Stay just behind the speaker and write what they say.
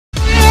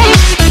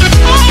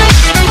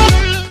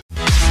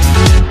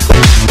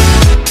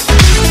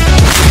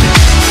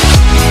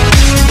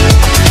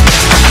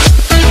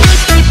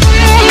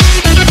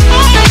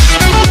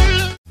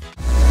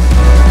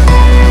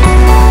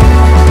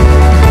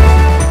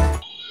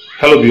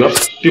Hello viewers,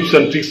 tips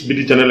and tricks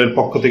BD চ্যানেলের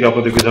পক্ষ থেকে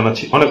আপনাদেরকে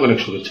জানাচ্ছি অনেক অনেক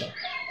শুভেচ্ছা।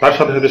 তার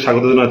সাথে সাথে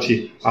স্বাগত জানাচ্ছি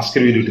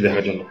আজকের ভিডিওটি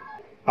দেখার জন্য।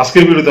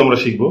 আজকের ভিডিওতে আমরা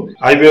শিখব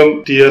IBM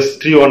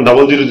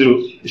TS3100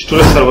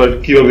 স্টোরেজ সার্ভার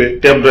কিভাবে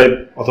ট্যাপ ড্রাইভ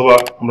অথবা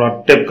আমরা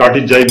ট্যাপ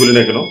কার্ট্রিজ যাই বলি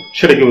না কেন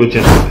সেটা কিভাবে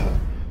চেঞ্জ করতে হয়।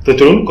 তো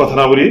চলুন কথা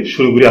না বাড়িয়ে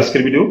শুরু করি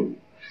আজকের ভিডিও।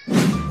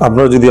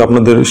 আপনারা যদি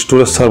আপনাদের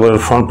স্টোরেজ সার্ভারের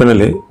ফ্রন্ট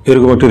প্যানেলে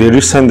এরকম একটা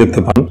রেডিট সাইন দেখতে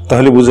পান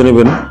তাহলে বুঝে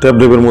নেবেন ট্যাপ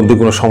ড্রাইভের মধ্যে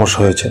কোনো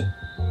সমস্যা হয়েছে।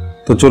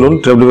 তো চলুন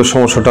ট্যাপ ড্রাইভের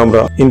সমস্যাটা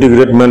আমরা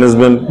ইন্টিগ্রেট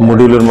ম্যানেজমেন্ট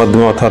মডিউলের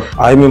মাধ্যমে অর্থাৎ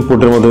IBM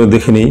পোর্টের মাধ্যমে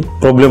দেখে নিই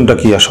প্রবলেমটা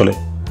কি আসলে।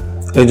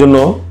 এই জন্য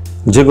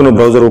যে কোনো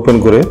ব্রাউজার ওপেন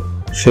করে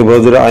সেই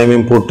ব্রাউজারে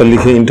IBM পোর্টটা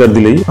লিখে এন্টার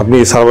দিলেই আপনি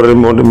এই সার্ভারের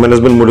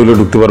ম্যানেজমেন্ট মডিউলে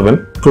ঢুকতে পারবেন।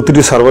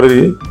 প্রতিটি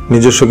সার্ভারেরই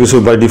নিজস্ব কিছু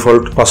বাই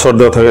ডিফল্ট পাসওয়ার্ড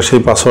দেওয়া থাকে, সেই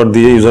পাসওয়ার্ড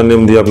দিয়ে ইউজার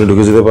নেম দিয়ে আপনি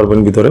ঢুকে যেতে পারবেন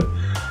ভিতরে।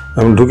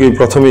 আমি ঢুকি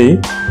প্রথমেই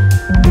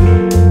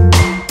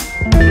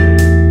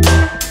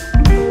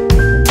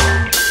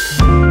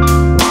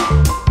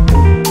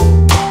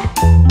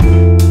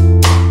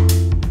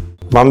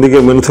বাম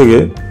দিকের মেনু থেকে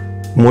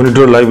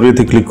মনিটর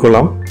লাইব্রেরিতে ক্লিক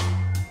করলাম,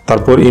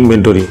 তারপর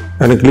ইনভেন্টরি।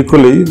 এখানে ক্লিক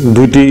করলেই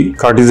দুইটি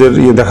কার্ট্রিজের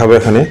দেখাবে,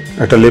 এখানে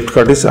একটা লেফট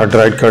কার্ট্রিজ আর একটা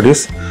রাইট কার্ট্রিজ।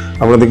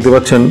 আপনারা দেখতে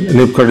পাচ্ছেন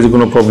লেফট কার্ট্রিজে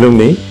কোনো প্রবলেম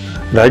নেই,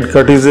 রাইট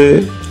কার্ট্রিজে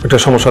একটা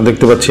সমস্যা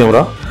দেখতে পাচ্ছি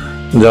আমরা,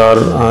 যার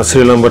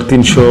সিরিয়াল নাম্বার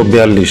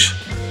 342।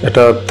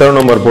 এটা 13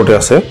 নম্বর পোর্টে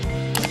আছে।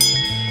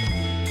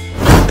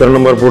 13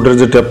 নম্বর পোর্টের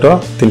যে ট্যাপটা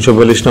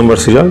 342 নম্বর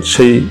সিরিয়াল,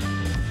 সেই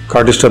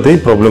কার্ট্রিজটাতেই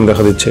প্রবলেম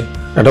দেখা দিচ্ছে।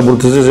 এটা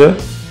বলতেছে যে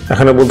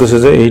এখানে বলতেছে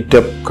যে এই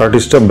ট্যাপ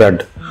কার্ট্রিজটা ব্যাড,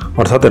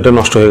 অর্থাৎ এটা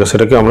নষ্ট হয়ে গেছে,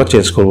 এটাকে আমরা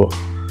চেঞ্জ করব।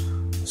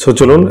 সো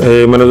চলুন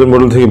এই ম্যানেজমেন্ট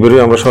মডিউল থেকে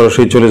বেরিয়ে আমরা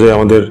সরাসরি চলে যাই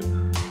আমাদের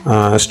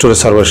স্টোরেজ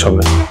সার্ভারের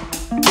সামনে।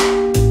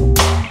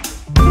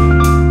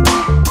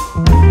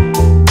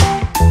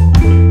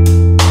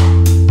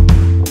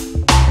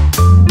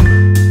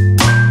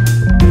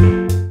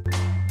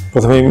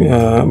 প্রথমে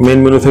মেইন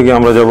মেনু থেকে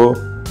আমরা যাব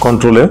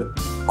কন্ট্রোলে,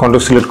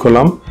 কন্ট্রোল সিলেক্ট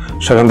করলাম,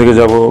 সেখান থেকে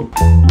যাব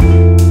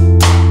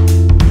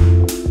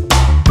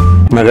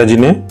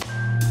ম্যাগাজিনে,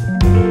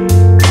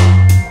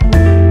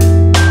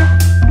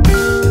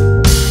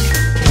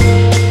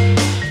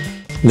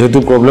 যেহেতু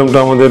প্রবলেমটা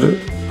আমাদের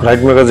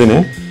রাইট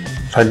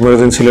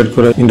ম্যাগাজিন সিলেক্ট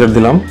করে এন্টার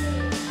দিলাম।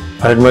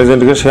 রাইট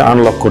ম্যাগাজিনটাকে সে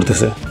আনলক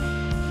করতেছে,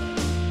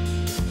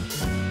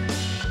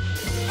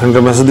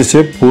 এখানকার মেসেজ দিচ্ছে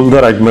পুল দ্য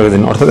রাইট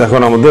ম্যাগাজিন, অর্থাৎ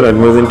এখন আমাদের রাইট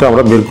ম্যাগাজিনটা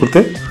আমরা বের করতে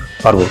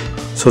পারবো।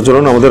 সো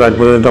চলুন আমাদের রাইট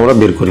ম্যাগাজিনটা আমরা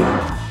বের করি।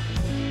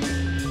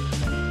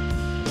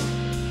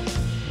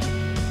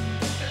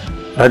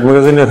 রাইট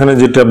ম্যাগাজিনে এখানে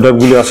যে ট্যাপ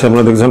ড্রাইভগুলি আছে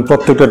আপনারা দেখছেন,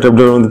 প্রত্যেকটা ট্যাপ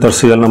ড্রাইভের মধ্যে তার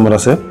সিরিয়াল নাম্বার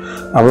আছে।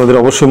 আপনাদের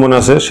অবশ্যই মনে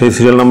আছে সেই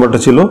সিরিয়াল নাম্বারটা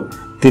ছিল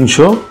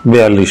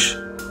 342।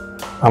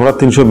 আমরা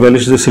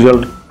 342 যে সিরিয়াল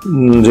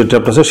যে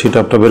ট্যাপটা আছে সেই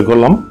ট্যাপটা বের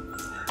করলাম।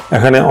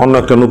 এখানে অন্য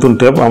একটা নতুন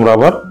ট্যাপ আমরা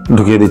আবার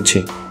ঢুকিয়ে দিচ্ছি।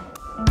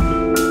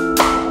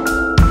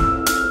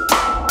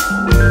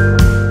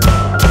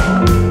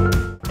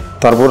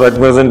 তারপর রাইট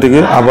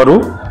ম্যাগাজিনটিকে আবারও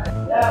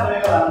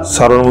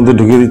সার্ভারের মধ্যে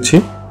ঢুকিয়ে দিচ্ছি।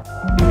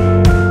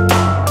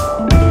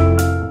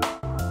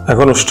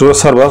 এখন স্টোরেজ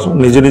সার্ভার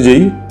নিজে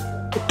নিজেই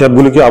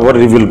ট্যাবগুলিকে আবার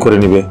রিভিল করে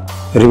নেবে।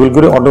 রিভিল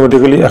করে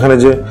অটোমেটিক্যালি এখানে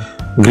যে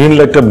গ্রিন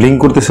লাইটটা ব্লিঙ্ক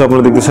করতেছে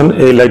আপনারা দেখতেছেন,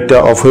 এই লাইটটা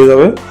অফ হয়ে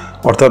যাবে,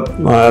 অর্থাৎ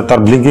তার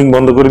ব্লিঙ্কিং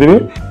বন্ধ করে দিবে।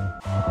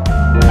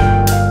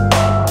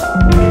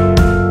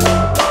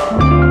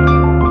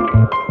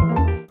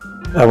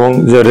 এবং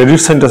যে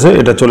রেডিট সাইনটা আছে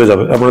এটা চলে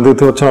যাবে। আপনারা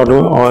দেখতে পাচ্ছেন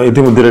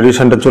ইতিমধ্যে রেডিট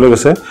সাইনটা চলে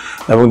গেছে,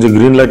 এবং যে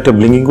গ্রিন লাইটটা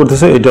ব্লিঙ্কিং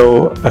করতেছে এটাও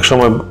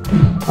একসময়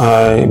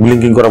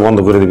ব্লিঙ্কিং করা বন্ধ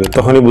করে দিবে।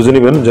 তখনই বুঝে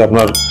নেবেন যে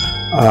আপনার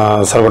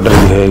সার্ভারটা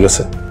রেডি হয়ে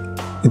গেছে।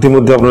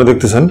 ইতিমধ্যে আপনারা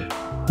দেখতেছেন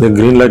যে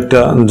গ্রিন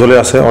লাইটটা জ্বলে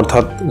আছে,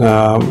 অর্থাৎ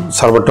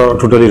সার্ভারটা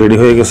টোটালি রেডি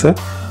হয়ে গেছে।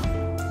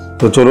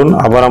 তো চলুন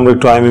আবার আমরা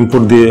একটু IBM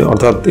পোর্ট দিয়ে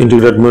অর্থাৎ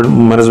ইন্টিগ্রেটেড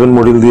ম্যানেজমেন্ট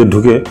মডিউল দিয়ে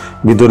ঢুকে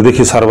ভিতরে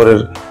দেখি সার্ভারের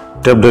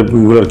ট্যাপ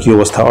ড্রাইভগুলোর কী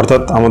অবস্থা।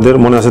 অর্থাৎ আমাদের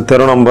মনে আছে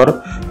 13 নম্বর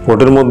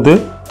পোর্টের মধ্যে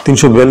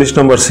 342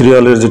 নম্বর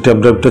সিরিয়ালের যে ট্যাপ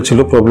ড্রাইভটা ছিল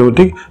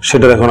প্রবলেমেটিক,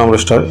 সেটার এখন আমরা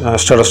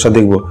স্ট্যাটাসটা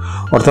দেখব।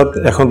 অর্থাৎ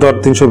এখন তো আর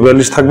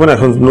 342 থাকবে না,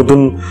 এখন নতুন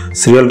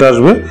সিরিয়ালটা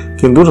আসবে,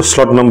 কিন্তু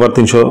স্লট নাম্বার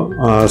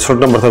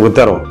থাকবে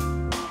 13।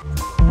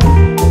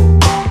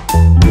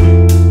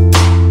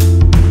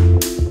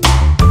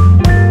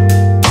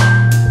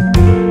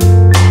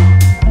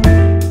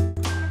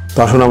 তো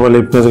আসুন আমরা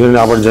লেফট ম্যাগাজিনে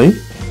আবার যাই।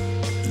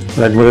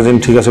 রাইট ম্যাগাজিন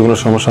ঠিক আছে, কোনো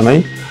সমস্যা নাই।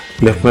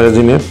 লেফট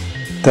ম্যাগাজিনে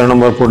 13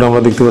 নম্বর পোর্টে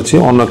আমরা দেখতে পাচ্ছি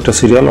অন্য একটা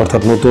সিরিয়াল,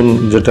 অর্থাৎ নতুন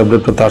যে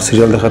ট্যাবলেটটা তার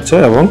সিরিয়াল দেখাচ্ছে,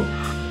 এবং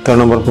 13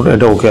 নম্বর পোর্ট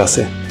এটা ওকে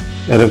আছে,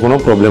 এর কোনো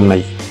প্রবলেম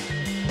নাই।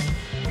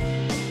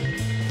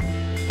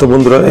 তো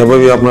বন্ধুরা,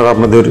 এভাবেই আপনারা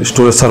আপনাদের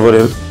স্টোরেজ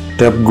সার্ভারের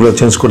ট্যাবগুলো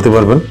চেঞ্জ করতে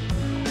পারবেন।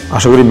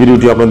 আশা করি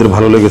ভিডিওটি আপনাদের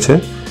ভালো লেগেছে।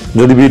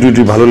 যদি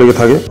ভিডিওটি ভালো লেগে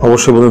থাকে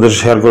অবশ্যই বন্ধুদের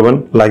শেয়ার করবেন,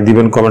 লাইক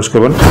দিবেন, কমেন্টস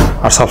করবেন,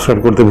 আর সাবস্ক্রাইব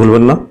করতে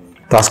ভুলবেন না।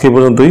 তো আজকে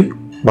পর্যন্তই,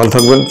 ভালো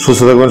থাকবেন,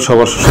 সুস্থ থাকবেন,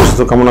 সবার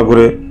সুস্থতা কামনা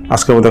করে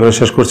আজকের মতো এখানে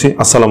শেষ করছি।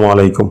 আসসালামু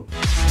আলাইকুম।